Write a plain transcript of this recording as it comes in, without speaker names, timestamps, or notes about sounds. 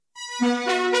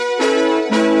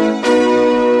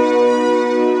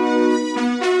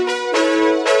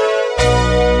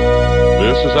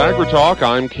is AgriTalk.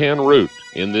 I'm Ken Root.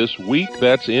 In this week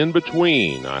that's in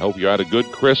between, I hope you had a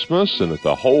good Christmas and that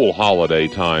the whole holiday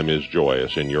time is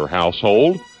joyous in your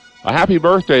household. A happy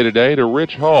birthday today to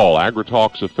Rich Hall,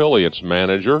 AgriTalk's affiliates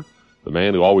manager, the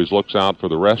man who always looks out for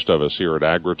the rest of us here at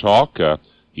AgriTalk.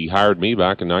 He hired me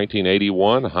back in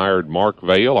 1981, hired Mark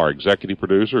Vail, our executive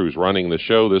producer, who's running the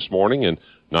show this morning, in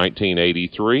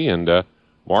 1983, and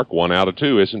Mark, 1 out of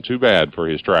 2 isn't too bad for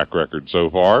his track record so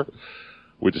far.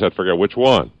 We just have to figure out which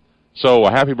one. So,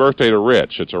 a happy birthday to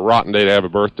Rich. It's a rotten day to have a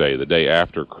birthday, the day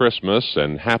after Christmas,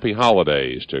 and happy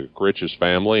holidays to Rich's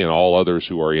family and all others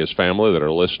who are his family that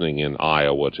are listening in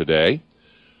Iowa today.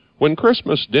 When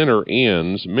Christmas dinner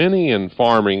ends, many in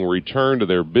farming return to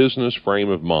their business frame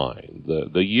of mind.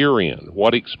 The year end,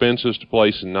 what expenses to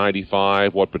place in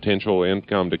 95, what potential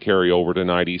income to carry over to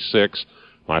 96.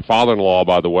 My father-in-law,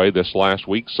 by the way, this last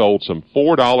week sold some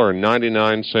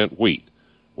 $4.99 wheat.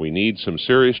 We need some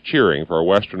serious cheering for a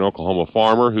western Oklahoma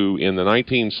farmer who, in the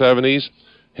 1970s,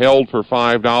 held for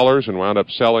 $5 and wound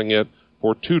up selling it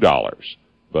for $2.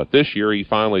 But this year he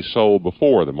finally sold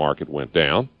before the market went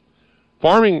down.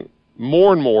 Farming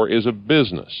more and more is a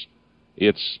business.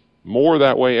 It's more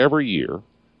that way every year,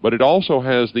 but it also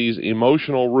has these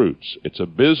emotional roots. It's a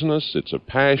business, it's a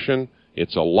passion,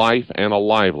 it's a life and a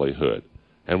livelihood.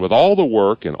 And with all the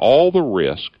work and all the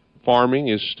risk, farming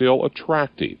is still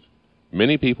attractive.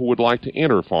 Many people would like to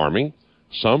enter farming,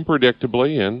 some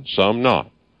predictably and some not.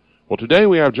 Well, today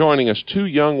we have joining us 2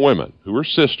 young women who are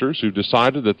sisters who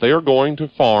decided that they are going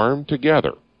to farm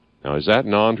together. Now, is that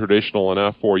non-traditional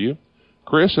enough for you?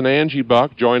 Chris and Angie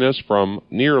Buck join us from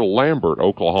near Lambert,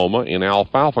 Oklahoma, in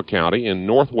Alfalfa County in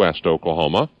northwest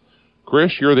Oklahoma.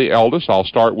 Chris, you're the eldest. I'll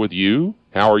start with you.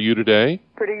 How are you today?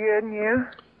 Pretty good, and you?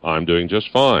 I'm doing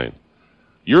just fine.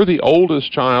 You're the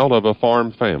oldest child of a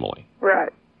farm family.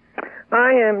 Right.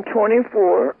 I am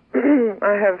 24.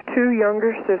 I have 2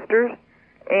 younger sisters.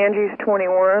 Angie's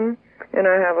 21, and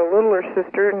I have a littler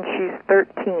sister, and she's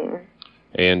 13.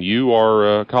 And you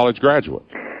are a college graduate.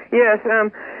 Yes,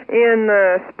 in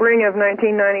the spring of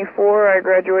 1994, I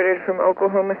graduated from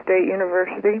Oklahoma State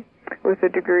University with a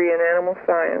degree in animal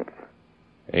science.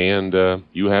 And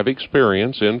you have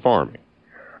experience in farming.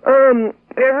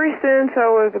 Ever since I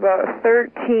was about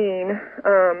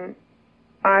 13,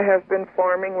 I have been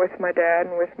farming with my dad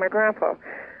and with my grandpa.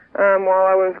 While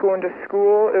I was going to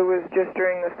school, it was just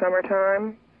during the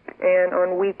summertime and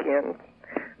on weekends.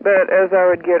 But as I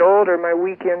would get older, my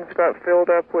weekends got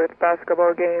filled up with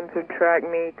basketball games and track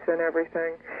meets and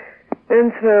everything.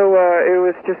 And so it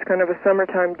was just kind of a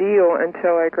summertime deal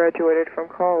until I graduated from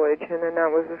college, and then that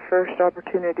was the first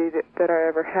opportunity that I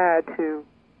ever had to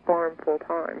farm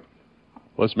full-time.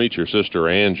 Let's meet your sister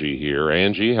Angie here.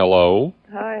 Angie, hello.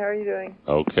 Hi, how are you doing?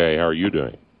 Okay, how are you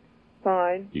doing?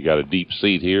 Fine. You got a deep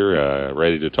seat here,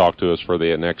 ready to talk to us for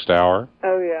the next hour?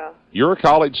 Oh, yeah. You're a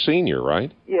college senior,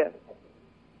 right? Yes.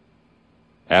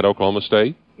 At Oklahoma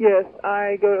State? Yes,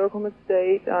 I go to Oklahoma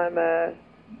State. I'm a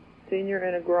senior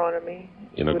in agronomy.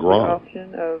 In with agronomy? the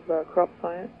option of crop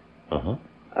science. Uh-huh.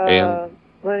 And?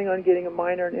 Planning on getting a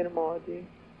minor in entomology.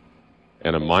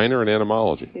 And a minor in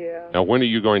entomology? Yeah. Now, when are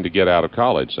you going to get out of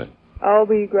college then? I'll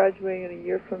be graduating in a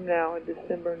year from now in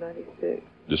December 96.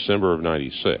 December of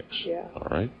 96? Yeah. All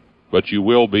right. But you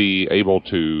will be able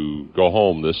to go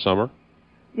home this summer?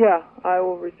 Yeah, I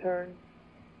will return.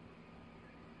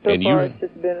 So and far, it's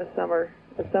just been a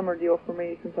summer deal for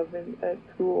me since I've been at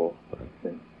school.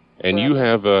 And you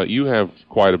have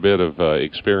quite a bit of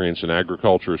experience in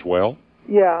agriculture as well?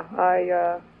 Yeah,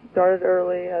 I started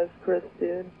early, as Chris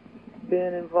did.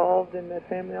 Been involved in the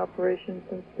family operation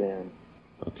since then.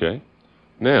 Okay.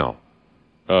 Now,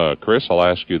 Chris, I'll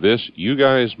ask you this. You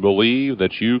guys believe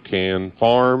that you can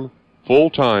farm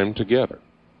full-time together?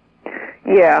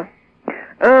 Yeah.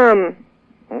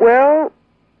 Well,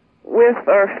 with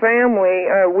our family,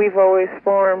 we've always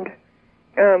farmed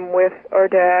with our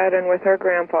dad and with our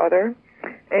grandfather.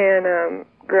 And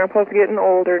Grandpa's getting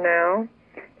older now,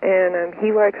 and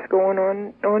he likes going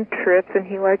on trips, and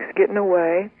he likes getting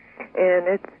away.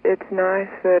 And it's nice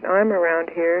that I'm around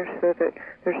here so that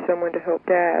there's someone to help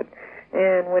Dad.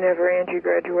 And whenever Angie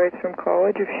graduates from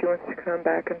college, if she wants to come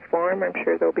back and farm, I'm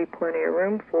sure there'll be plenty of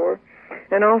room for her.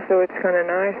 And also, it's kind of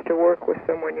nice to work with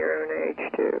someone your own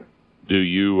age, too. Do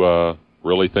you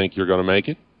really think you're going to make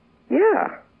it?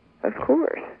 Yeah, of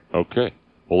course. Okay.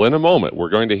 Well, in a moment, we're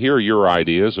going to hear your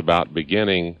ideas about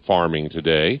beginning farming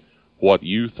today, what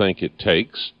you think it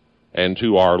takes. And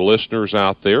to our listeners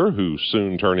out there who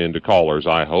soon turn into callers,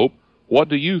 I hope, what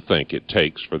do you think it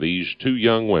takes for these 2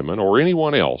 young women or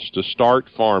anyone else to start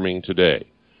farming today?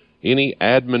 Any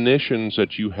admonitions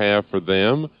that you have for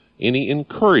them any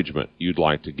encouragement you'd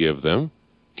like to give them.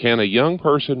 Can a young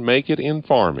person make it in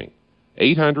farming?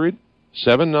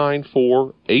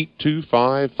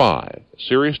 800-794-8255.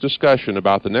 Serious discussion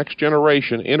about the next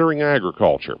generation entering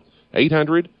agriculture.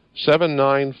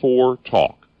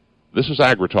 800-794-TALK. This is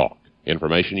AgriTalk.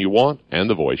 Information you want and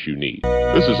the voice you need.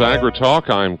 This is AgriTalk.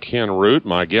 I'm Ken Root.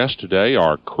 My guests today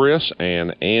are Chris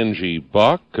and Angie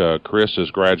Buck. Chris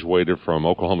has graduated from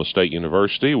Oklahoma State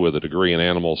University with a degree in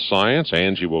animal science.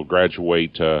 Angie will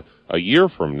graduate a year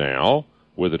from now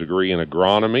with a degree in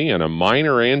agronomy and a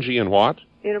minor, Angie, in what?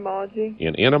 Entomology.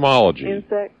 In entomology.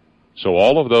 Insects. So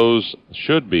all of those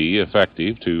should be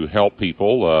effective to help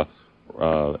people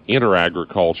enter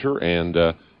agriculture and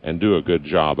do a good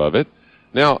job of it.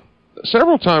 Now,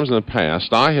 several times in the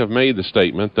past, I have made the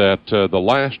statement that the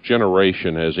last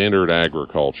generation has entered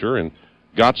agriculture and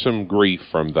got some grief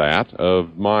from that,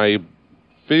 of my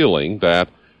feeling that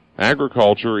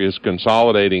agriculture is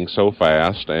consolidating so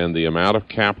fast and the amount of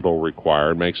capital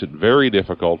required makes it very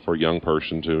difficult for a young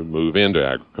person to move into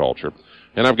agriculture.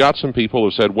 And I've got some people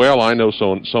who said, well, I know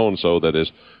so-and-so that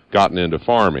has gotten into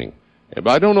farming. But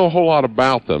I don't know a whole lot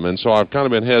about them, and so I've kind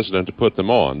of been hesitant to put them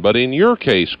on. But in your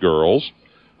case, girls,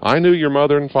 I knew your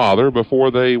mother and father before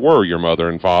they were your mother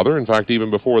and father, in fact, even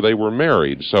before they were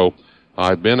married. So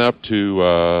I've been up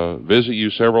to visit you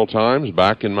several times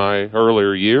back in my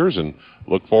earlier years and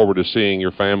look forward to seeing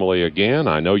your family again.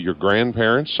 I know your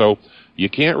grandparents, so you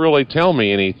can't really tell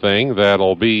me anything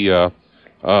that'll be that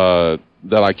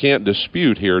I can't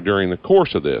dispute here during the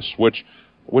course of this, which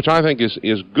I think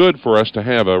is good for us to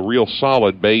have a real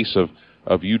solid base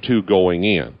of you two going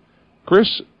in.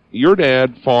 Chris, your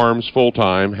dad farms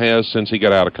full-time, has since he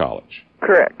got out of college.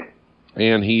 Correct.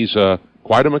 And he's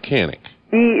quite a mechanic.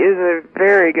 He is a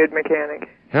very good mechanic.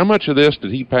 How much of this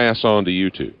did he pass on to you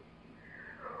two?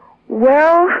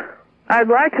 Well, I'd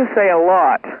like to say a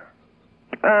lot.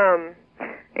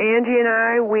 Angie and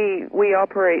I, we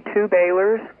operate 2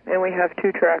 balers, and we have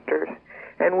 2 tractors.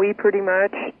 And we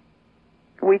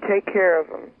take care of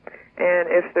them. And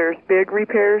if there's big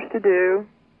repairs to do,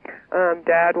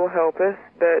 Dad will help us,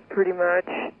 but pretty much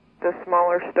the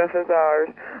smaller stuff is ours.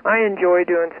 I enjoy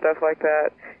doing stuff like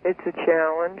that. It's a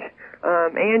challenge.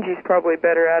 Angie's probably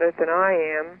better at it than I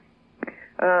am.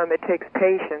 It takes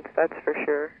patience, that's for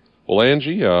sure. Well,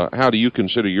 Angie, how do you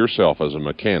consider yourself as a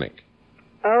mechanic?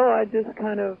 Oh, I just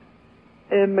kind of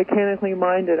am mechanically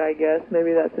minded, I guess.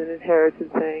 Maybe that's an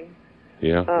inherited thing.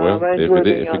 Yeah, well, I enjoy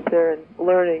being out there and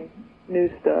learning new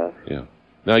stuff. Yeah.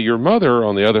 Now, your mother,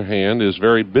 on the other hand, is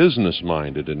very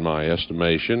business-minded in my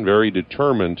estimation, very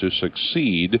determined to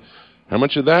succeed. How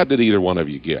much of that did either one of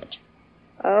you get?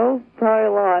 Oh, probably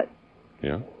a lot.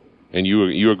 Yeah. And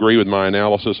you agree with my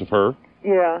analysis of her?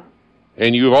 Yeah.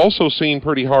 And you've also seen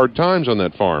pretty hard times on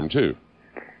that farm, too.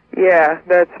 Yeah,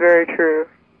 that's very true.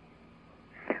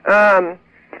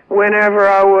 Whenever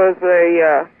I was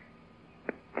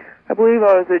I believe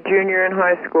I was a junior in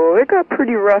high school, it got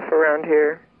pretty rough around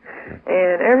here.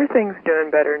 And everything's doing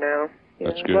better now.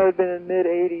 That's Yeah, good. it might have been in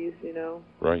mid-'80s, you know.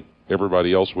 Right.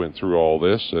 Everybody else went through all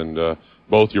this, and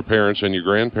both your parents and your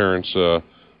grandparents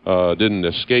didn't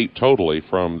escape totally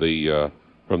from the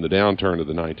downturn of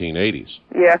the 1980s.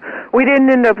 Yeah, we didn't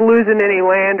end up losing any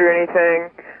land or anything,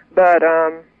 but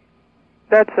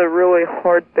that's a really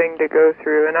hard thing to go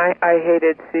through, and I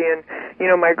hated seeing,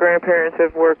 my grandparents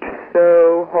have worked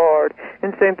so hard,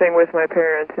 and same thing with my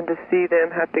parents, and to see them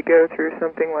have to go through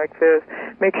something like this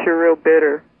makes you real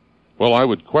bitter. Well, I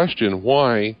would question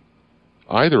why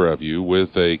either of you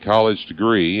with a college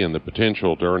degree and the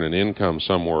potential to earn an income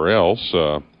somewhere else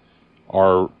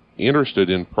are interested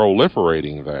in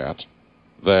proliferating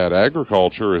that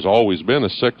agriculture has always been a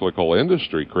cyclical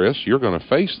industry, Chris. You're going to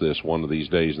face this one of these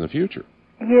days in the future.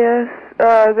 Yes,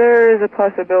 there is a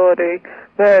possibility,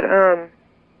 but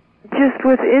just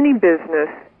with any business,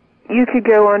 you could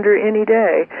go under any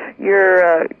day.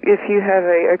 If you have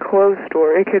a clothes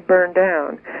store, it could burn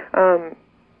down.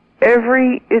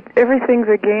 Everything's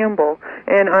a gamble,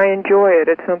 and I enjoy it.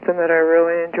 It's something that I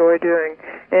really enjoy doing,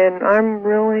 and I'm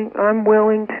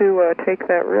willing to take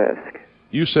that risk.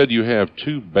 You said you have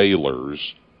 2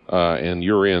 balers, and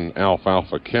you're in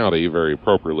Alfalfa County, very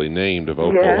appropriately named, of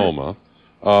Oklahoma.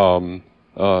 Yeah.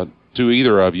 To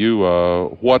either of you,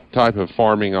 what type of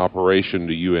farming operation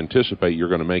do you anticipate you're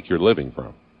going to make your living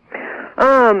from?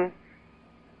 Stocker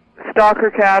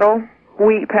cattle,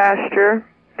 wheat pasture,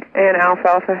 and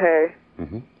alfalfa hay.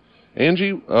 Mm-hmm.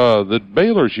 Angie, the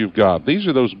balers you've got, these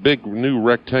are those big new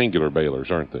rectangular balers,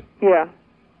 aren't they? Yeah.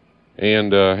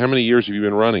 And how many years have you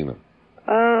been running them?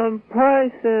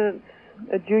 Probably since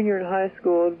a junior in high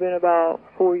school. It's been about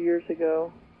 4 years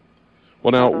ago.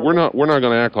 Well, now, we're not going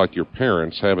to act like your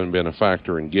parents haven't been a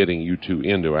factor in getting you two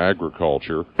into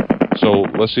agriculture. So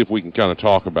let's see if we can kind of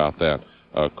talk about that.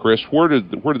 Chris, where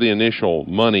did the initial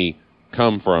money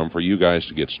come from for you guys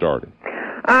to get started?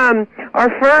 Our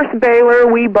first baler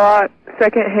we bought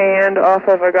secondhand off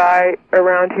of a guy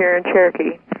around here in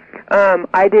Cherokee.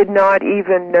 I did not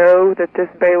even know that this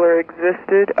baler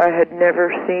existed. I had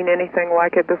never seen anything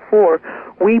like it before.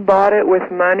 We bought it with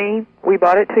money. We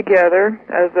bought it together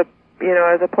as a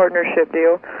partnership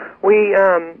deal. We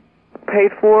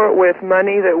paid for it with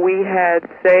money that we had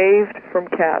saved from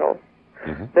cattle,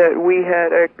 that we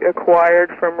had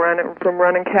acquired from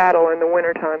running cattle in the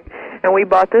wintertime. And we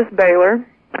bought this baler,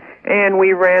 and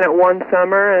we ran it one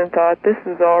summer and thought, this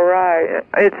is all right.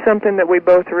 It's something that we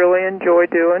both really enjoy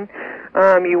doing.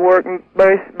 You work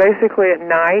basically at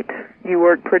night. You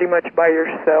work pretty much by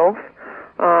yourself.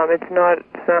 It's not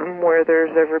something where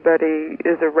there's everybody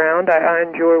is around. I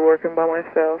enjoy working by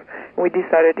myself. We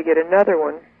decided to get another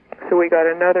one. So we got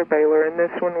another baler, and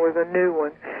this one was a new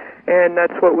one. And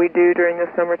that's what we do during the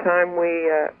summertime. We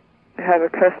have a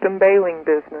custom baling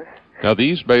business. Now,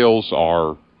 these bales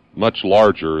are much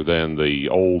larger than the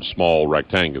old, small,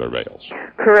 rectangular bales.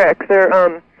 Correct. They're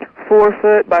 4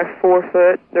 foot by 4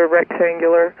 foot. They're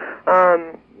rectangular.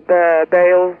 The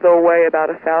bales, they'll weigh about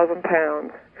 1,000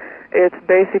 pounds. It's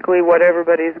basically what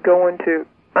everybody's going to.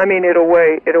 I mean, it'll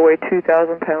weigh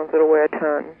 2,000 pounds. It'll weigh a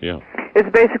ton. Yeah. It's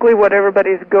basically what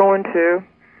everybody's going to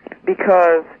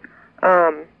because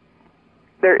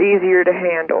they're easier to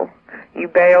handle. You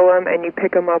bale them and you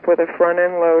pick them up with a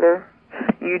front-end loader.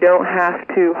 You don't have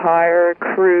to hire a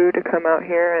crew to come out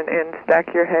here and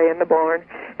stack your hay in the barn,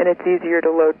 and it's easier to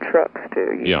load trucks,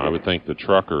 too. Yeah, I would think the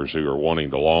truckers who are wanting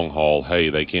to long-haul hay,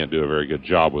 they can't do a very good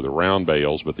job with the round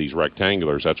bales, but these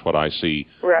rectangulars, that's what I see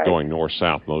going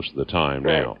north-south most of the time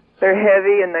now. They're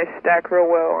heavy, and they stack real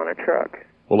well on a truck.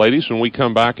 Well, ladies, when we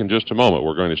come back in just a moment,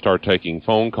 we're going to start taking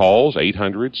phone calls,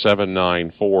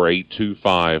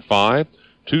 800-794-8255.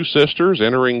 Two sisters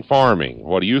entering farming.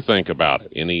 What do you think about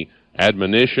it? Any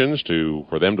admonitions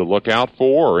for them to look out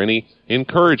for, or any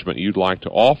encouragement you'd like to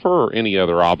offer, or any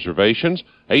other observations?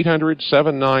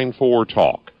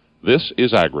 800-794-TALK. This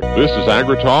is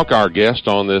AgriTalk. Our guests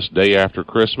on this day after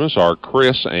Christmas are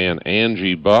Chris and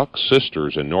Angie Buck,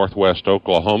 sisters in northwest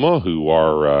Oklahoma, who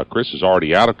are, Chris is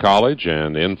already out of college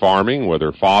and in farming with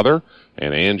her father,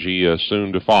 and Angie is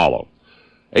soon to follow.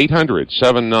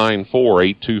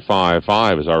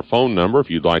 800-794-8255 is our phone number if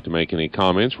you'd like to make any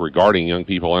comments regarding young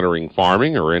people entering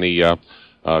farming, or any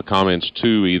comments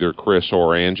to either Chris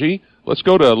or Angie. Let's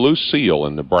go to Lucille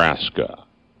in Nebraska.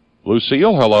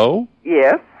 Lucille, hello.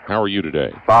 Yes. How are you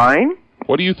today? Fine.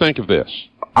 What do you think of this?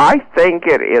 I think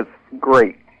it is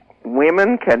great.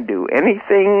 Women can do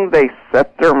anything they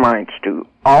set their minds to.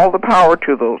 All the power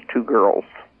to those two girls.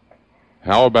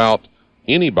 How about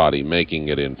anybody making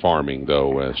it in farming,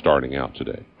 though, starting out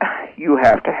today? You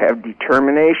have to have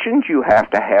determination, you have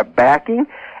to have backing,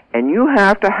 and you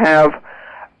have to have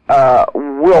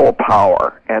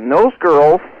willpower. And those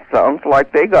girls, sounds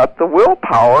like they got the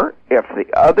willpower. If the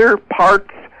other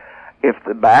parts, if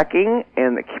the backing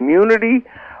and the community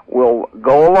will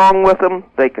go along with them,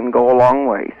 they can go a long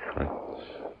ways. Right.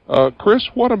 Chris,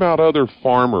 what about other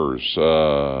farmers?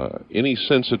 Any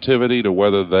sensitivity to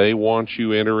whether they want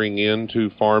you entering into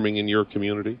farming in your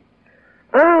community?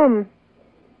 Well,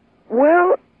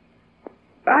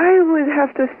 I would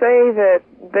have to say that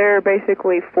they're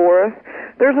basically for us.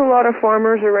 There's a lot of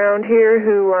farmers around here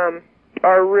who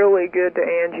are really good to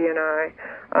Angie and I.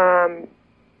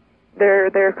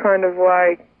 They're kind of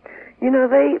like,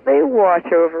 they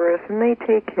watch over us and they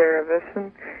take care of us,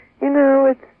 and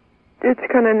it's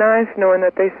kind of nice knowing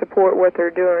that they support what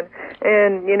they're doing.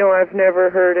 And I've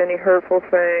never heard any hurtful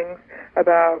things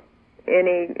about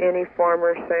any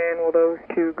farmer saying, well, those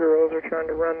two girls are trying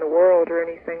to run the world, or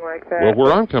anything like that. Well,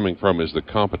 where I'm coming from is the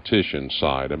competition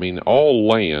side. I mean, all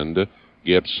land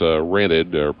gets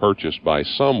rented or purchased by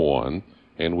someone,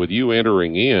 and with you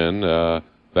entering in,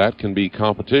 that can be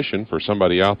competition for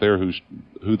somebody out there who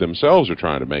themselves are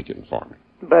trying to make it in farming.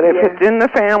 But if it's in the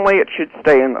family, it should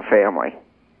stay in the family.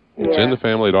 It's in the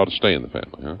family, it ought to stay in the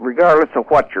family, huh? Regardless of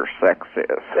what your sex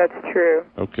is. That's true.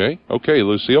 Okay,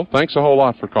 Lucille, thanks a whole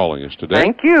lot for calling us today.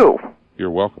 Thank you. You're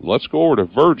welcome. Let's go over to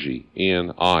Virgie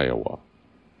in Iowa.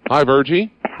 Hi,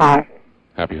 Virgie. Hi.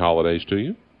 Happy holidays to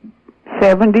you.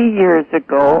 70 years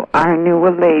ago, I knew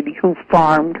a lady who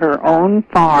farmed her own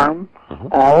farm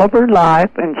all of her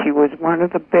life, and she was one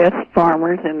of the best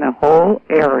farmers in the whole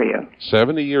area.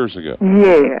 70 years ago?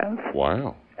 Yes.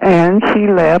 Wow. And she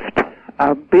left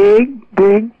a big,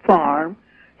 big farm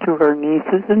to her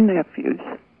nieces and nephews.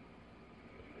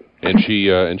 And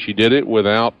she did it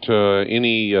without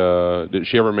any. Did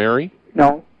she ever marry?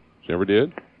 No. She never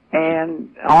did. And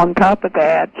on top of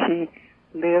that, she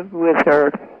lived with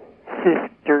her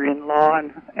sister-in-law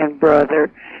and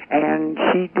brother, and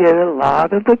she did a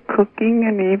lot of the cooking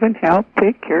and even helped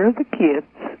take care of the kids.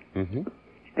 Mm-hmm.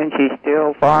 And she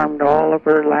still farmed all of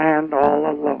her land all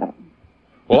alone.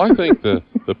 Well, I think the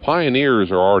pioneers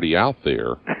are already out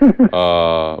there,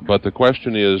 but the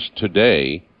question is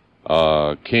today,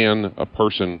 can a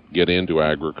person get into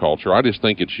agriculture? I just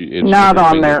think it's not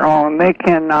on their own. They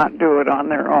cannot do it on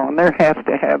their own. They have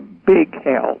to have big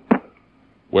help.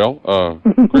 Well,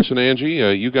 Chris and Angie,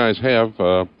 you guys have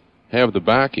the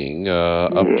backing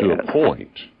up to a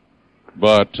point,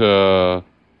 but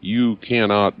you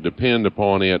cannot depend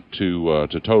upon it to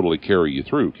totally carry you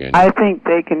through, can you? I think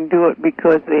they can do it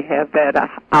because they have that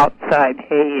outside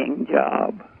haying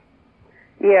job.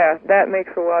 Yeah, that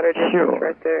makes a lot of difference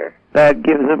right there. That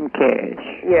gives them cash.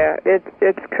 Yeah,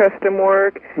 it's custom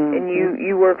work, and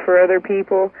you work for other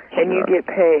people, and you get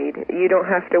paid. You don't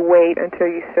have to wait until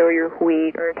you sow your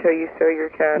wheat or until you sow your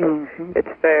cattle.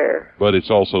 It's there. But it's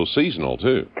also seasonal,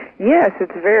 too. Yes,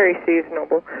 it's very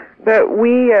seasonable. But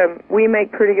we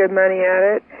make pretty good money at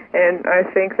it, and I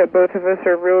think that both of us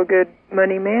are real good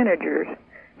money managers.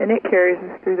 And it carries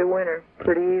us through the winter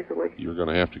pretty easily. You're going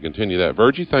to have to continue that.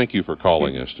 Virgie, thank you for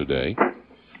calling us today.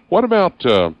 What about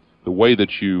the way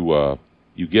that you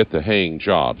get the haying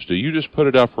jobs? Do you just put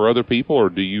it up for other people, or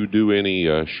do you do any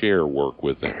share work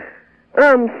with them?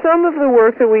 Some of the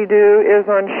work that we do is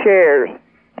on shares.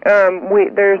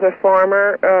 There's a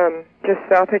farmer just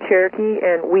south of Cherokee,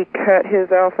 and we cut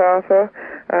his alfalfa.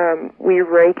 We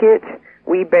rake it,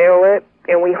 we bale it,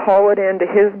 and we haul it into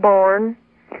his barn.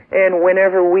 And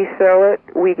whenever we sell it,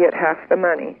 we get half the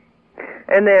money.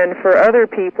 And then for other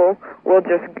people,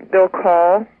 they'll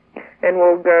call, and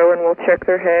we'll go and we'll check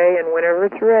their hay, and whenever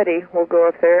it's ready, we'll go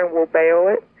up there and we'll bale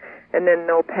it, and then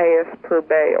they'll pay us per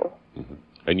bale. Mm-hmm.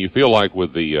 And you feel like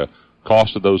with the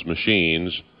cost of those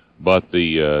machines, but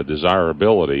the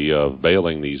desirability of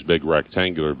baling these big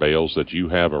rectangular bales, that you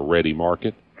have a ready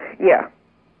market? Yeah.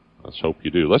 Let's hope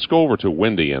you do. Let's go over to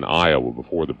Wendy in Iowa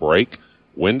before the break.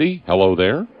 Wendy, hello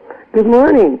there. Good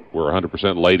morning. We're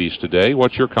 100% ladies today.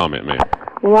 What's your comment, ma'am?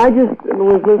 Well, I just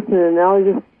was listening, and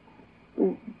I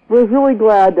was really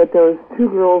glad that there was two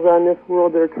girls on this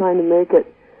world that are trying to make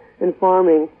it in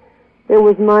farming. It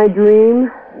was my dream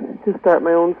to start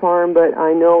my own farm, but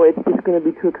I know it's just going to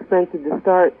be too expensive to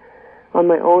start on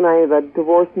my own. I have a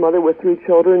divorced mother with 3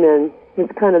 children, and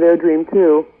it's kind of their dream,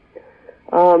 too.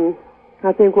 I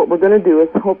think what we're going to do is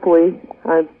hopefully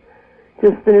I've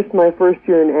just finished my first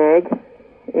year in ag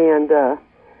and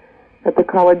at the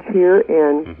college here,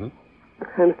 and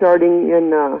I'm starting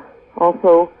in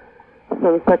also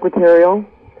some secretarial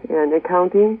and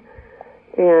accounting,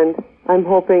 and I'm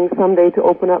hoping someday to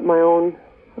open up my own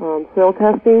soil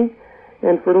testing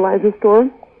and fertilizer store,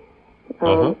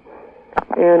 and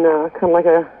kind of like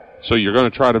a... So you're going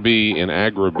to try to be in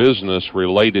agribusiness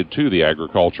related to the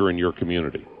agriculture in your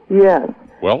community? Yes.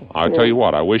 Well, I'll tell you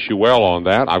what, I wish you well on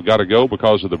that. I've got to go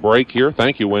because of the break here.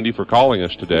 Thank you, Wendy, for calling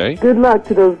us today. Good luck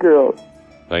to those girls.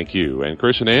 Thank you. And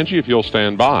Chris and Angie, if you'll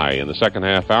stand by, in the second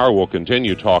half hour, we'll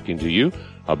continue talking to you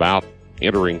about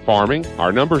entering farming.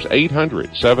 Our number's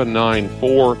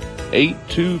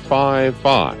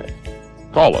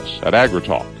 800-794-8255. Call us at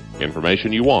AgriTalk.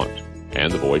 Information you want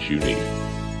and the voice you need.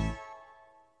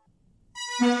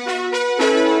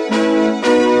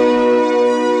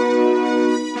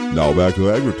 Now back to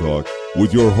AgriTalk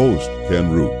with your host, Ken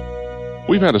Root.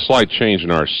 We've had a slight change in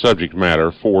our subject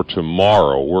matter for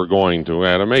tomorrow. We're going to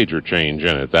add a major change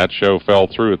in it. That show fell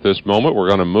through at this moment. We're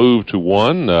going to move to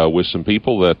one with some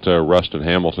people that Rustin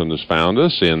Hamilton has found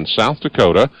us in South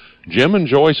Dakota, Jim and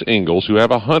Joyce Ingalls, who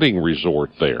have a hunting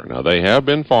resort there. Now, they have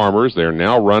been farmers. They're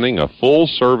now running a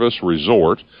full-service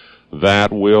resort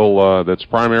that that's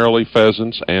primarily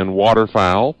pheasants and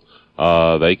waterfowl.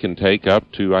 They can take up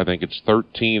to, I think it's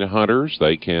 13 hunters.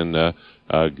 They can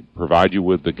provide you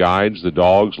with the guides, the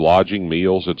dogs, lodging,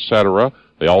 meals, etc.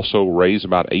 They also raise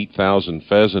about 8,000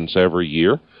 pheasants every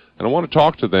year. And I want to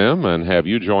talk to them and have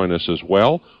you join us as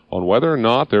well on whether or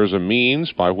not there's a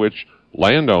means by which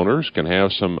landowners can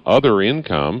have some other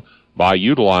income by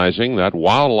utilizing that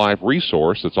wildlife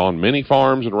resource that's on many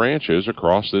farms and ranches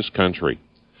across this country.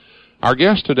 Our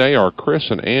guests today are Chris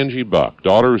and Angie Buck,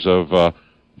 daughters of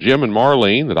Jim and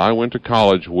Marlene that I went to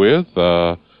college with,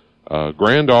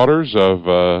 granddaughters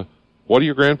of, what are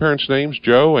your grandparents' names?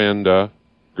 Joe and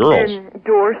girls? And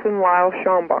Doris and Lyle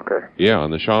Schombacher. Yeah,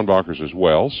 and the Schombacher's as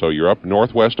well. So you're up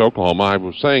northwest Oklahoma. I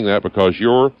was saying that because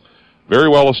you're very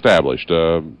well established.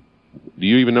 Do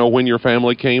you even know when your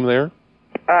family came there?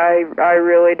 I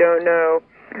really don't know.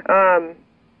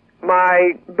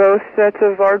 Both sets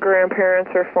of our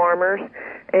grandparents are farmers,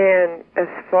 and as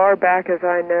far back as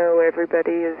I know,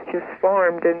 everybody is just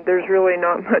farmed, and there's really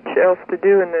not much else to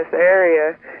do in this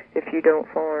area if you don't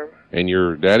farm. And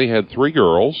your daddy had 3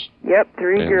 girls. Yep,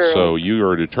 3 girls. So you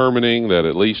are determining that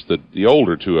at least the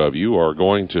older 2 of you are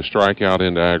going to strike out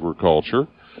into agriculture.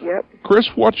 Yep. Chris,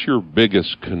 what's your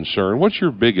biggest concern? What's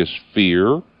your biggest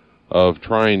fear of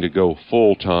trying to go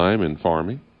full-time in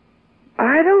farming?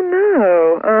 I don't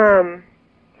know.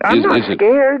 I'm not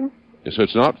scared. So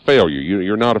it's not failure.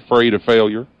 You're not afraid of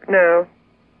failure? No.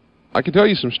 I can tell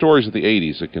you some stories of the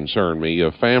 80s that concern me,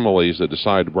 of families that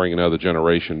decided to bring another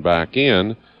generation back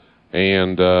in,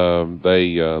 and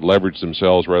they leveraged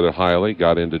themselves rather highly,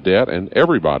 got into debt, and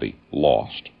everybody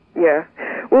lost. Yeah.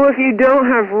 Well, if you don't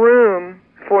have room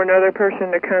for another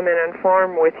person to come in and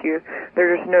farm with you,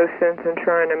 there's no sense in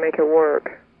trying to make it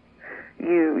work.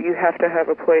 You have to have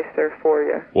a place there for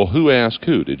you. Well, who asked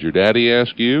who? Did your daddy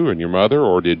ask you and your mother,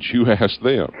 or did you ask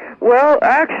them? Well,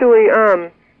 actually,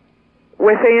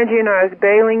 with Angie and I's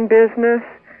baling business,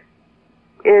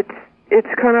 it's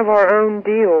kind of our own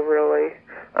deal, really.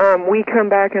 We come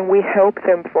back and we help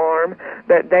them farm,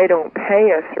 but they don't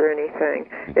pay us or anything.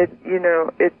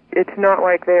 It's not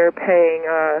like they're paying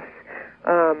us.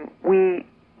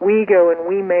 We go and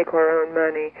we make our own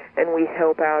money, and we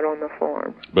help out on the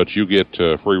farm. But you get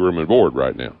free room and board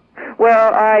right now.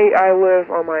 Well, I live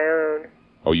on my own.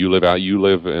 Oh, you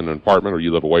live in an apartment, or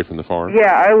you live away from the farm?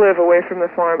 Yeah, I live away from the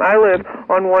farm. I live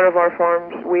on one of our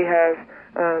farms. We have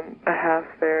a house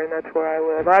there, and that's where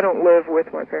I live. I don't live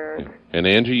with my parents. Yeah. And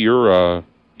Angie, you're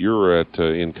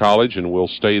in college, and will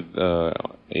stay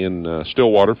in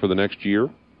Stillwater for the next year?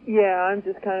 Yeah, I'm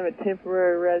just kind of a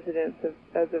temporary resident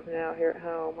as of now here at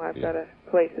home. I've got a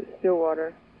place at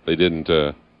Stillwater. They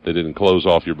didn't close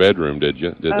off your bedroom, did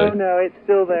you? Did they? Oh, no, it's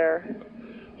still there.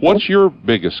 What's your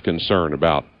biggest concern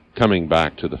about coming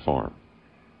back to the farm?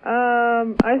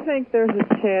 I think there's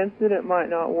a chance that it might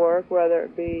not work, whether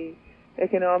it be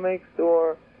economics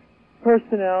or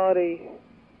personality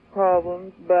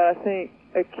problems, but I think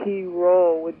a key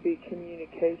role would be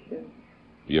communication.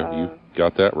 Yeah, you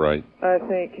got that right. I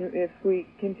think if we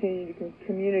continue to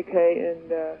communicate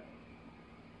and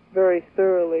very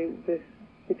thoroughly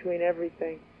between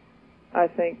everything, I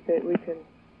think that we can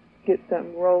get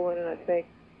something rolling, and I think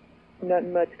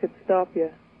nothing much could stop you.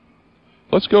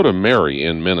 Let's go to Mary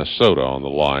in Minnesota on the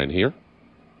line here.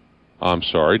 I'm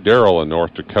sorry, Daryl in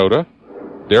North Dakota.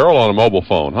 Daryl on a mobile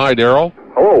phone. Hi, Daryl.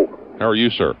 Hello. How are you,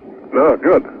 sir? No,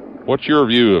 good. What's your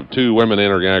view of 2 women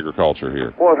entering agriculture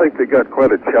here? Well, I think they got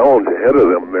quite a challenge ahead of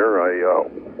them there. I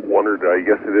wondered, I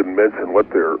guess they didn't mention what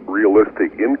their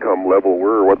realistic income level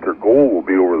were, or what their goal will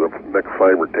be over the next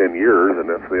 5 or 10 years, and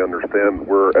if they understand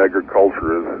where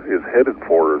agriculture is headed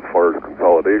for as far as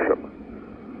consolidation.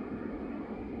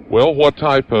 Well, what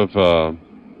type of,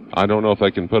 I don't know if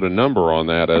they can put a number on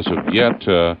that as of yet.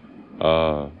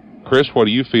 Chris, what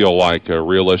do you feel like a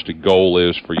realistic goal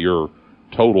is for your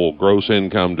total gross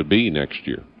income to be next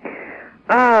year?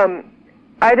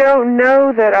 I don't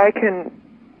know that I can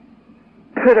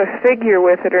put a figure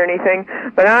with it or anything,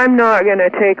 but I'm not going to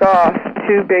take off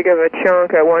too big of a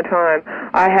chunk at one time.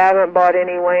 I haven't bought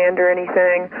any land or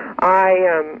anything.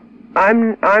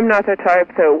 I'm not the type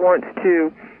that wants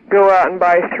to go out and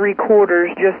buy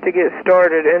 3/4 just to get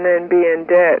started and then be in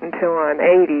debt until I'm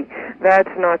 80.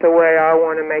 That's not the way I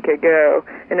want to make it go.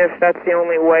 And if that's the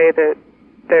only way that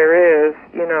there is,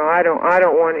 I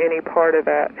don't want any part of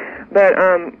that. But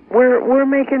we're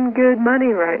making good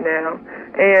money right now,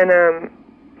 and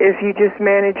if you just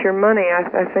manage your money,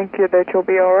 I think that you'll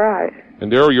be all right.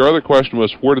 And Daryl, your other question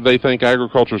was, where do they think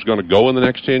agriculture is going to go in the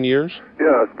next 10 years?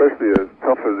 Yeah, especially as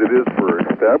tough as it is for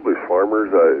established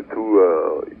farmers,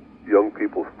 young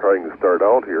people trying to start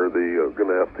out here, they are going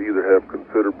to have to either have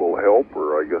considerable help,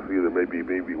 or I guess maybe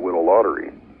win a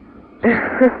lottery.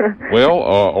 Well,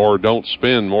 or don't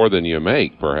spend more than you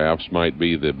make, perhaps, might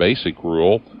be the basic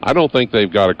rule. I don't think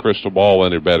they've got a crystal ball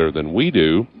any better than we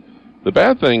do. The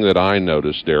bad thing that I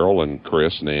noticed, Daryl and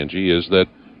Chris and Angie, is that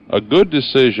a good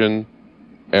decision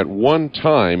at one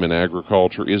time in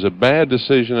agriculture is a bad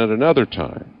decision at another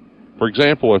time. For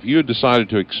example, if you had decided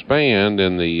to expand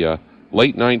in the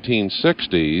late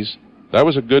 1960s, that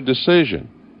was a good decision.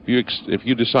 If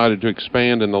you decided to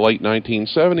expand in the late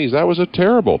 1970s, that was a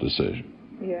terrible decision.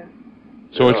 Yeah.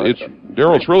 So it's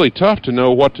Daryl, it's really tough to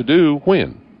know what to do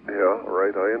when. Yeah,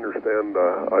 right. I understand.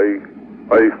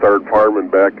 I started farming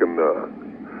back in the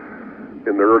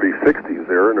early 60s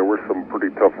there, and there were some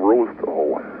pretty tough rows to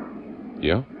hoe.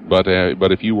 Yeah.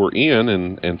 But if you were in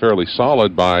and fairly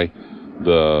solid by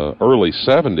the early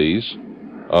 70s,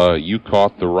 you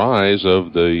caught the rise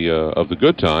of the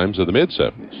good times of the mid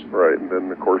 70s. Right, and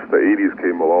then of course the 80s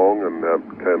came along, and that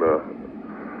kind of,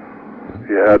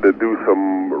 you had to do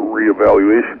some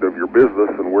reevaluation of your business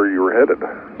and where you were headed.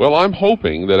 Well, I'm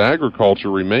hoping that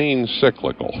agriculture remains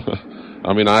cyclical.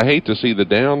 I mean, I hate to see the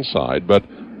downside, but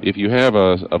if you have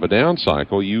a down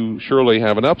cycle, you surely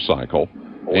have an up cycle.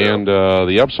 Oh, yeah. And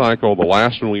the up cycle, the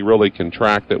last one we really can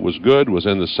track that was good was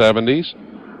in the 70s.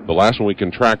 The last one we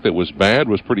can track that was bad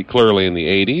was pretty clearly in the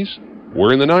 80s.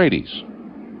 We're in the 90s.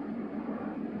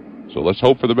 So let's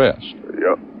hope for the best.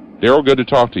 Yep. Daryl, good to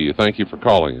talk to you. Thank you for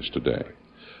calling us today.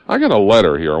 I got a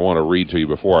letter here I want to read to you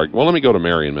before well, let me go to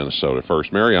Mary in Minnesota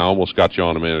first. Mary, I almost got you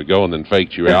on a minute ago and then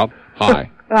faked you out. Hi.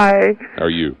 Hi. How are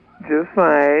you? Just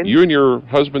fine. You and your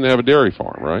husband have a dairy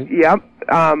farm, right? Yep.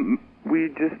 We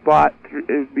just bought, it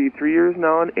would be 3 years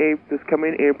now in this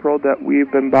coming April that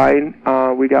we've been buying.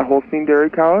 We got Holstein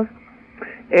dairy cows.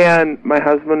 And my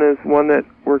husband is one that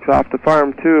works off the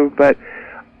farm too. But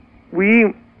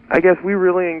I guess we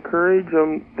really encourage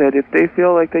them that if they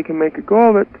feel like they can make a go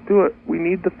of it, to do it. We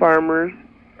need the farmers.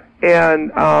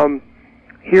 And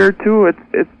here too,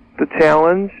 it's the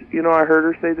challenge. You know, I heard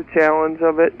her say the challenge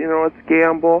of it. You know, it's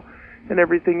gamble and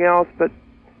everything else. But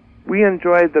we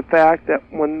enjoy the fact that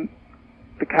when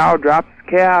the cow drops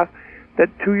the calf, that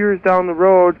 2 years down the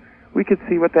road, we could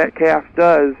see what that calf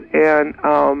does and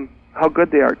how good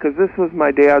they are. Because this was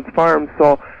my dad's farm,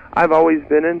 so I've always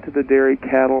been into the dairy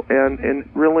cattle and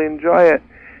really enjoy it.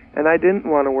 And I didn't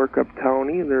want to work uptown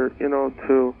either, you know,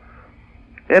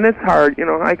 and it's hard, you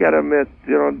know, I got to admit,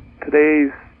 you know,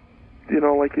 today's, you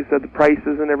know, like you said, the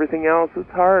prices and everything else, it's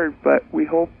hard, but we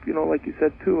hope, you know, like you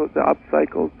said, too, the up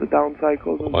cycles, the down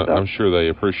cycles and stuff. I'm sure they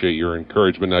appreciate your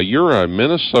encouragement. Now, you're a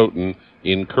Minnesotan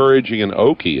encouraging an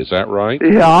Okie, is that right?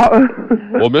 Yeah.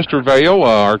 Well, Mr. Vail,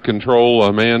 our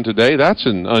control man today, that's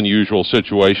an unusual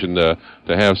situation to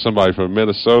have somebody from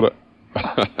Minnesota.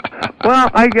 Well,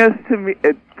 I guess to me,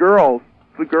 it's girls.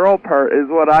 The girl part is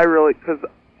what I really, because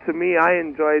to me, I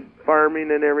enjoyed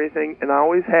farming and everything, and I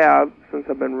always have since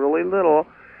I've been really little.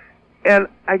 And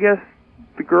I guess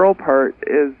the girl part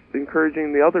is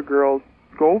encouraging the other girls,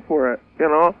 go for it, you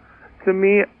know. To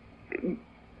me,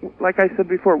 like I said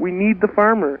before, we need the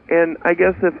farmer. And I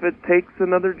guess if it takes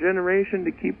another generation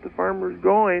to keep the farmers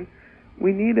going,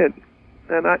 we need it.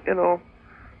 And,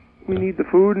 we need the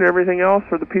food and everything else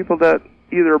for the people that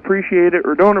either appreciate it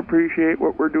or don't appreciate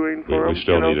what we're doing for them. We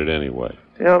still need it anyway.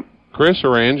 Yep. Chris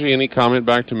or Angie, any comment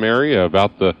back to Mary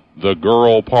about the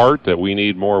girl part, that we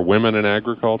need more women in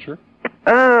agriculture?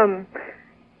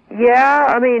 Yeah,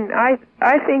 I mean, I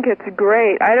think it's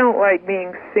great. I don't like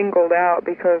being singled out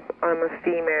because I'm a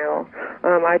female.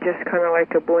 I just kind of like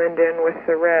to blend in with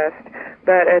the rest.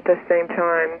 But at the same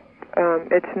time,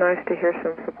 it's nice to hear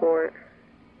some support.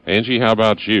 Angie, how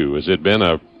about you? Has it been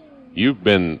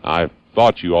I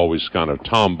thought you always kind of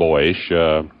tomboyish,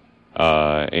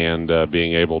 and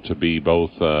being able to be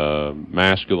both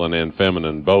masculine and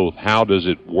feminine both. How does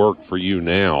it work for you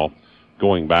now,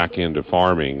 going back into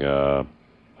farming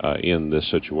in this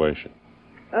situation?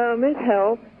 It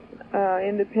helps.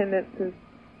 Independence is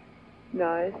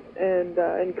nice, and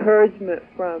encouragement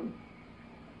from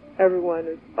everyone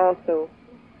is also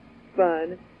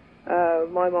fun.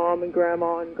 My mom and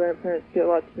grandma and grandparents get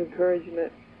lots of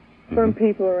encouragement from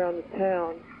people around the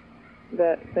town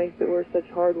that think that we're such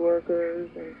hard workers,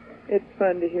 and it's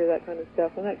fun to hear that kind of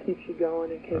stuff, and that keeps you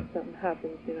going in case something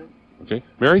happens, you know. Okay.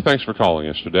 Mary, thanks for calling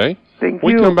us today. Thank you.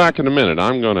 We come back in a minute.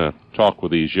 I'm going to talk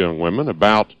with these young women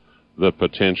about the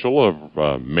potential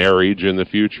of marriage in the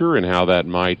future and how that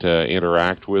might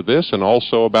interact with this, and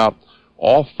also about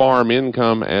off-farm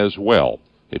income as well.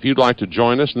 If you'd like to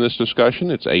join us in this discussion,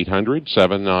 it's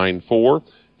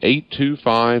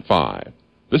 800-794-8255.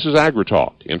 This is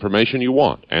AgriTalk, information you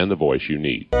want and the voice you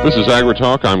need. This is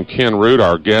AgriTalk. I'm Ken Root.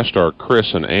 Our guests are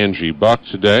Chris and Angie Buck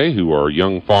today, who are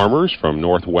young farmers from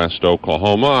northwest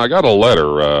Oklahoma. I got a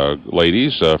letter,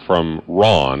 ladies, from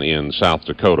Ron in South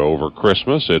Dakota over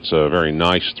Christmas. It's a very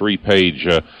nice 3-page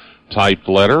typed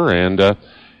letter, and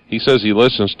he says he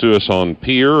listens to us on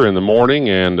Pier in the morning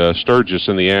and Sturgis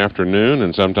in the afternoon,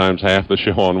 and sometimes half the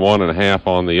show on one and half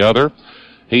on the other.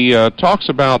 He talks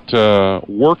about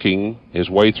working his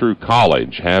way through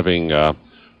college, having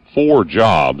 4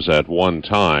 jobs at one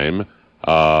time,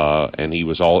 and he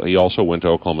also went to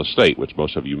Oklahoma State, which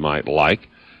most of you might like.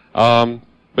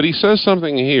 But he says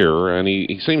something here, and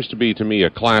he seems to be, to me, a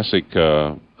classic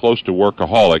close to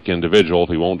workaholic individual, if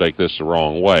he won't take this the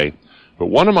wrong way. But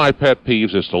one of my pet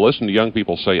peeves is to listen to young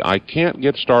people say, I can't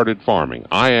get started farming.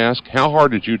 I ask, how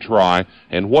hard did you try,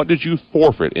 and what did you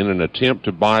forfeit in an attempt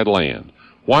to buy land?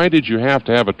 Why did you have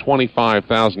to have a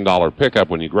 $25,000 pickup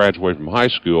when you graduated from high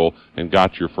school and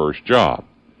got your first job?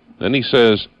 Then he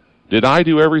says, did I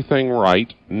do everything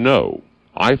right? No.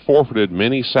 I forfeited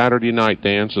many Saturday night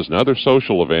dances and other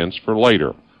social events for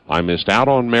later. I missed out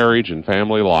on marriage and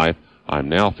family life. I'm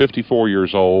now 54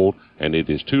 years old, and it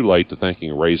is too late to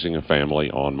thinking of raising a family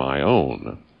on my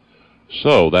own.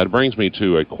 So that brings me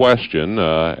to a question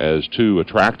as two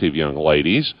attractive young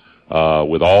ladies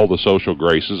with all the social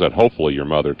graces that hopefully your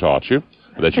mother taught you,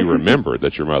 that you remembered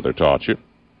that your mother taught you.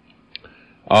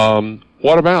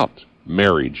 What about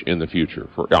marriage in the future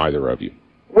for either of you?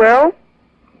 Well,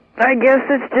 I guess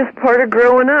it's just part of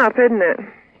growing up, isn't it?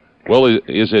 Well,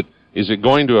 is it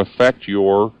going to affect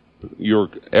your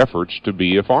efforts to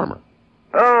be a farmer?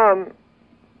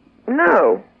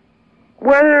 No.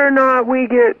 Whether or not we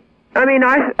get, I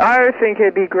think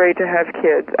it'd be great to have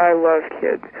kids. I love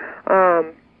kids.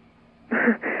 I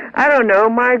don't know.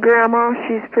 My grandma,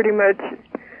 she's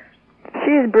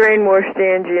brainwashed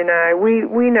Angie and I.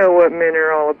 We know what men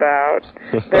are all about.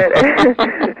 But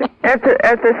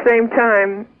at the same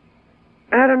time,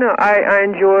 I don't know. I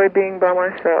enjoy being by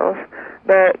myself,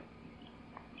 but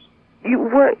you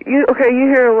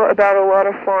hear about a lot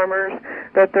of farmers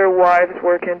that their wives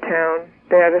work in town.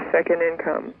 They have a second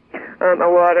income. A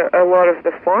lot of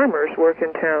the farmers work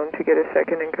in town to get a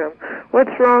second income.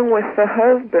 What's wrong with the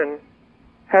husband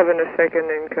having a second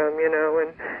income,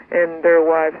 and their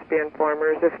wives being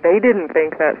farmers? If they didn't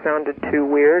think that sounded too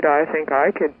weird, I think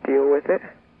I could deal with it.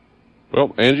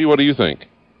 Well, Angie, what do you think?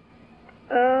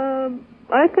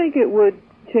 I think it would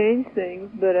change things,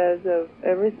 but as of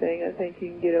everything, I think you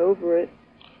can get over it.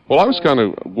 Well, I was kind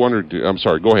of wondering, I'm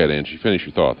sorry, go ahead, Angie, finish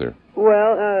your thought there.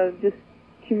 Well, just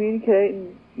communicate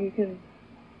and you can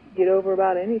get over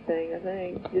about anything, I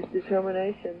think. Just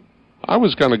determination. I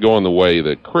was kind of going the way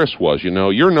that Chris was.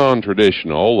 You're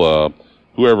non-traditional.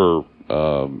 Whoever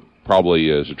probably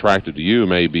is attracted to you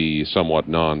may be somewhat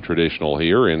non-traditional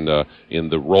here in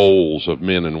the roles of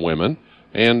men and women.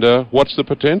 And what's the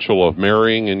potential of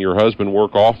marrying and your husband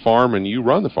work off farm and you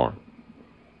run the farm?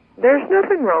 There's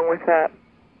nothing wrong with that.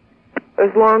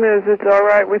 As long as it's all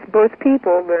right with both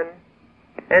people,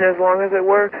 and as long as it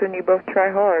works and you both try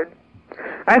hard.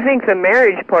 I think the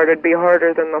marriage part would be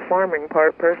harder than the farming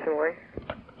part, personally.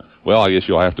 Well, I guess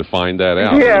you'll have to find that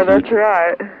out. Yeah, that's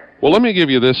right. Well, let me give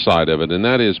you this side of it, and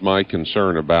that is my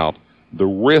concern about the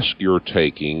risk you're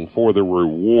taking for the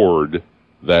reward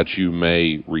that you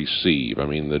may receive. I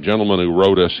mean, the gentleman who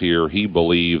wrote us here, he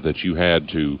believed that you had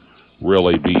to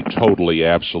really be totally,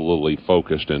 absolutely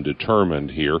focused and determined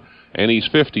here. And he's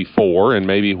 54, and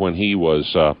maybe when he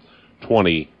was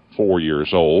 24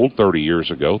 years old, 30 years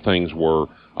ago, things were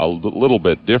a little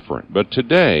bit different. But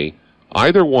today,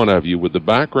 either one of you, with the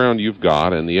background you've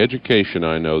got and the education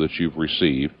I know that you've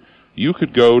received, you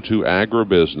could go to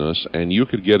agribusiness and you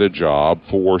could get a job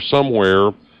for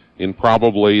somewhere in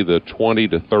probably the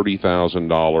 $20,000 to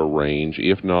 $30,000 range,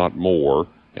 if not more,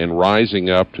 and rising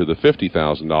up to the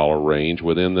 $50,000 range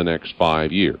within the next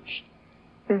 5 years.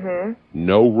 Mm-hmm.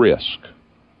 No risk.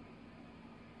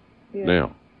 Yeah.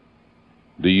 Now,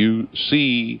 do you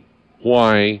see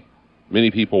why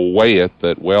many people weigh it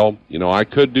that, well, I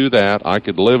could do that, I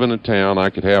could live in a town,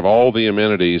 I could have all the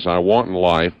amenities I want in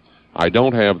life, I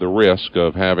don't have the risk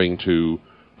of having to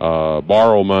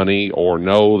borrow money or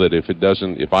know that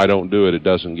if I don't do it, it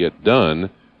doesn't get done.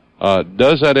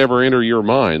 Does that ever enter your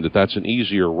mind that that's an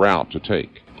easier route to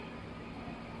take?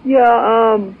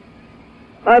 Yeah,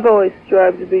 I've always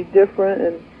strived to be different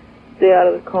and stay out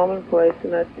of the commonplace,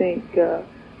 and I think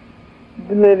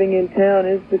living in town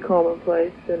is the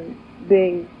commonplace, and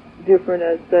being different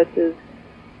as such as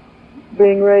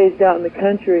being raised out in the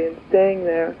country and staying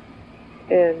there,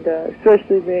 and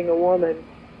especially being a woman.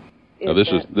 Now,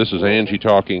 this is Angie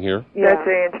talking here? Yeah. That's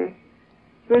Angie.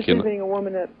 Especially being a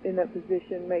woman in that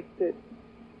position makes it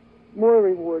more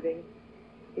rewarding,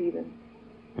 even.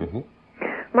 Mm-hmm.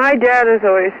 My dad has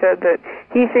always said that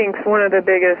he thinks one of the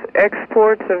biggest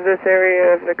exports of this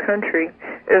area of the country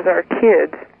is our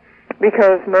kids,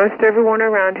 because most everyone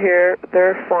around here,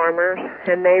 they're farmers,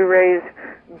 and they raise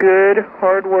good,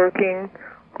 hard-working,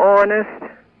 honest,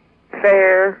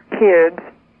 fair kids.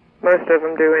 Most of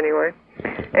them do anyway.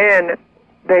 And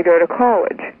they go to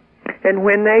college. And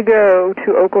when they go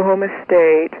to Oklahoma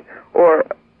State or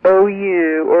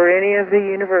OU or any of the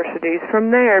universities,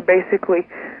 from there, basically,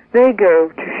 they go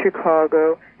to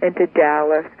Chicago and to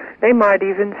Dallas. They might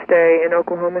even stay in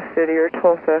Oklahoma City or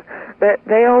Tulsa, but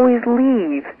they always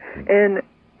leave. And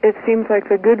it seems like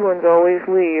the good ones always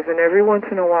leave, and every once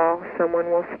in a while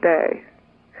someone will stay.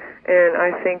 And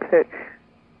I think that,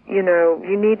 you know,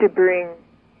 you need to bring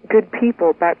good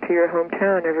people back to your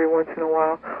hometown every once in a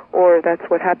while, or that's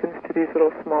what happens to these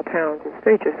little small towns, is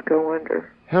they just go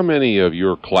under. How many of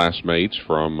your classmates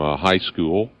from high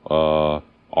school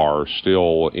are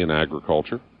still in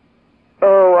agriculture?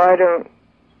 Oh, I don't.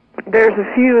 There's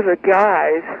a few of the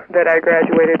guys that I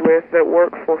graduated with that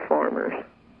work for farmers.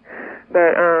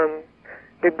 But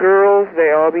the girls,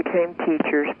 they all became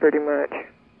teachers pretty much.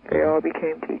 They all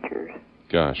became teachers.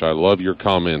 Gosh, I love your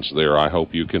comments there. I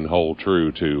hope you can hold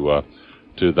true to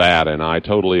that, and I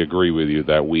totally agree with you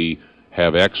that we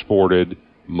have exported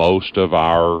most of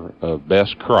our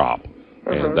best crop,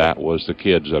 and that was the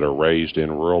kids that are raised in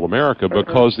rural America,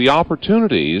 because the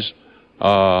opportunities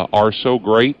are so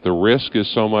great, the risk is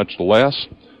so much less,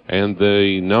 and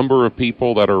the number of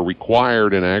people that are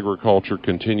required in agriculture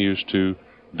continues to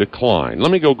decline.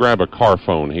 Let me go grab a car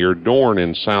phone here. Dorn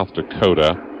in South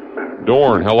Dakota.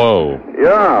 Dorn, hello.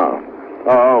 Yeah.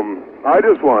 I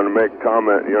just wanted to make a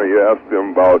comment. You know, you asked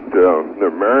them about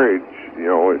their marriage, you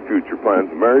know, and future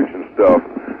plans of marriage and stuff.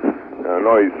 And I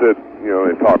know you said, you know,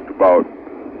 they talked about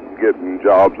getting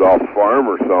jobs off the farm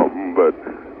or something, but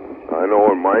I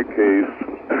know in my case,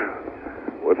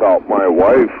 without my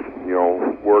wife, you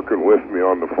know, working with me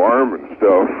on the farm and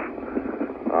stuff,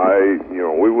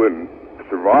 we wouldn't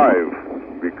survive,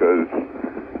 because,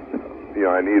 you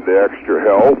know, I need the extra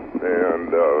help,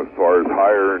 and as far as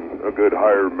hiring a good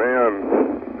hired man,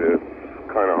 it's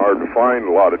kind of hard to find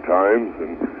a lot of times,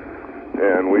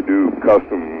 and we do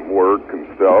custom work and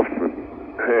stuff,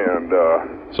 and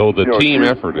so the team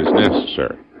effort is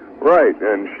necessary. Right,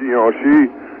 and she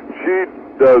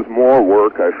does more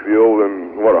work, I feel,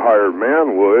 than what a hired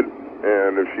man would,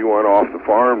 and if she went off the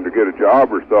farm to get a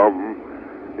job or something,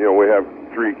 you know, we have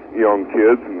 3 young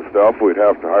kids and stuff, we'd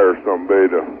have to hire somebody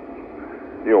to,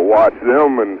 you know, watch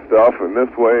them and stuff, and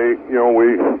this way, you know,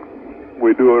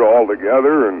 we do it all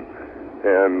together,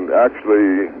 and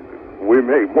actually we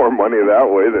make more money that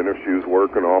way than if she was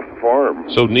working off the farm.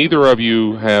 So neither of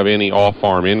you have any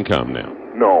off-farm income now?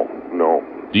 No.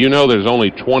 Do you know there's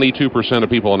only 22% of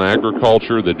people in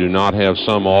agriculture that do not have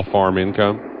some off-farm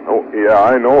income? Oh, yeah,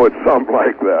 I know it's something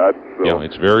like that. So. Yeah,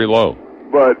 it's very low.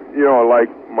 But, you know, like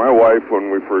my wife,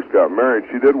 when we first got married,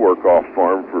 she did work off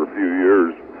farm for a few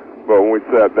years. But when we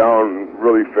sat down and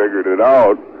really figured it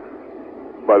out,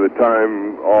 by the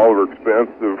time all of her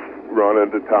expenses run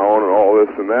into town and all this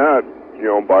and that, you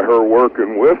know, by her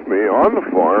working with me on the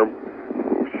farm,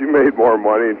 she made more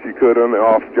money than she could on the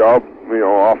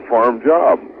off-farm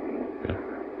job.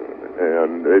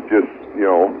 And it just, you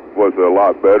know, was a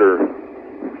lot better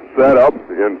set up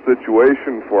and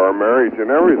situation for our marriage and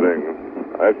everything,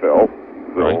 I felt.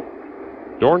 So.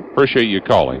 Right. Dorn, appreciate you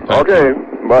calling. Thank you.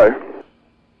 Bye.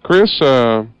 Chris,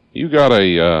 you got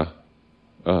a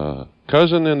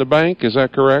cousin in the bank, is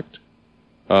that correct?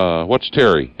 What's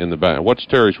Terry in the bank? What's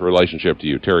Terry's relationship to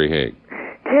you, Terry Haig?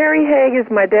 Terry Haig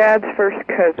is my dad's first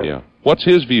cousin. Yeah. What's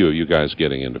his view of you guys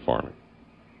getting into farming?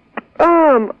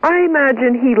 I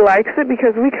imagine he likes it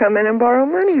because we come in and borrow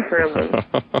money from him.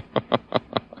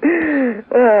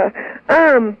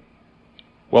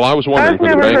 Well, I was wondering I've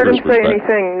never heard him say perspective.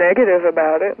 anything negative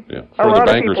about it. Yeah. A lot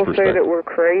of people say that we're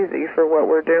crazy for what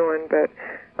we're doing, but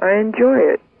I enjoy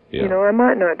it. Yeah. You know, I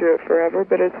might not do it forever,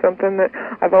 but it's something that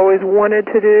I've always wanted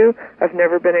to do. I've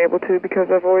never been able to because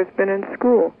I've always been in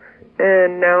school.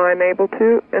 And now I'm able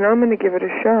to, and I'm going to give it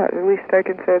a shot. At least I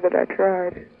can say that I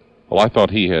tried. Well, I thought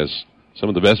he has some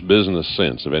of the best business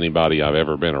sense of anybody I've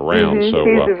ever been around. Mm-hmm. So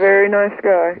he's a very nice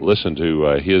guy. Listen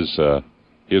to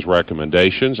his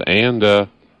recommendations and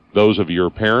those of your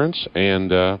parents.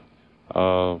 And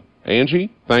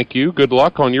Angie, thank you. Good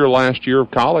luck on your last year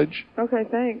of college. Okay,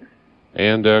 thanks.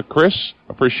 And Chris,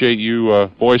 appreciate you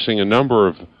voicing a number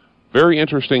of very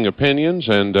interesting opinions,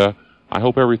 and I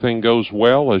hope everything goes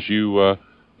well as you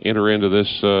enter into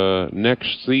this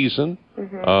next season.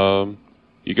 Mm-hmm.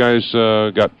 You guys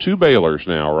got 2 balers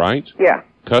now, right? Yeah.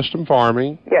 Custom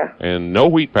farming. Yeah. And no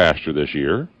wheat pasture this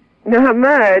year. Not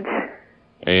much.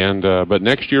 And but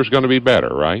next year's going to be better,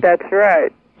 right? That's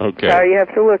right. Okay. That's how you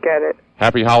have to look at it.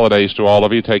 Happy holidays to all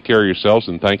of you. Take care of yourselves,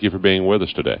 and thank you for being with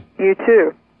us today. You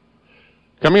too.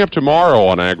 Coming up tomorrow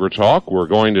on AgriTalk, we're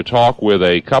going to talk with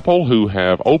a couple who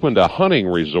have opened a hunting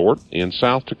resort in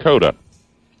South Dakota.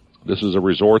 This is a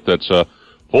resort that's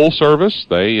full service.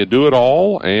 They do it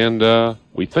all, and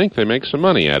we think they make some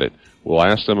money at it. We'll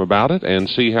ask them about it and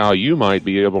see how you might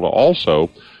be able to also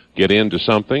get into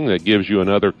something that gives you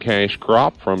another cash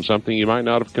crop from something you might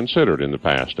not have considered in the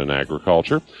past in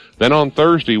agriculture. Then on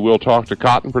Thursday, we'll talk to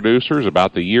cotton producers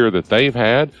about the year that they've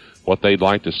had, what they'd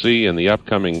like to see in the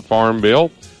upcoming Farm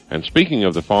Bill. And speaking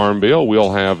of the Farm Bill,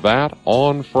 we'll have that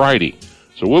on Friday.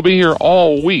 So we'll be here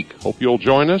all week. Hope you'll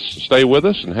join us, stay with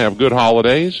us, and have good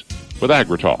holidays with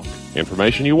AgriTalk.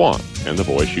 Information you want and the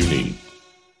voice you need.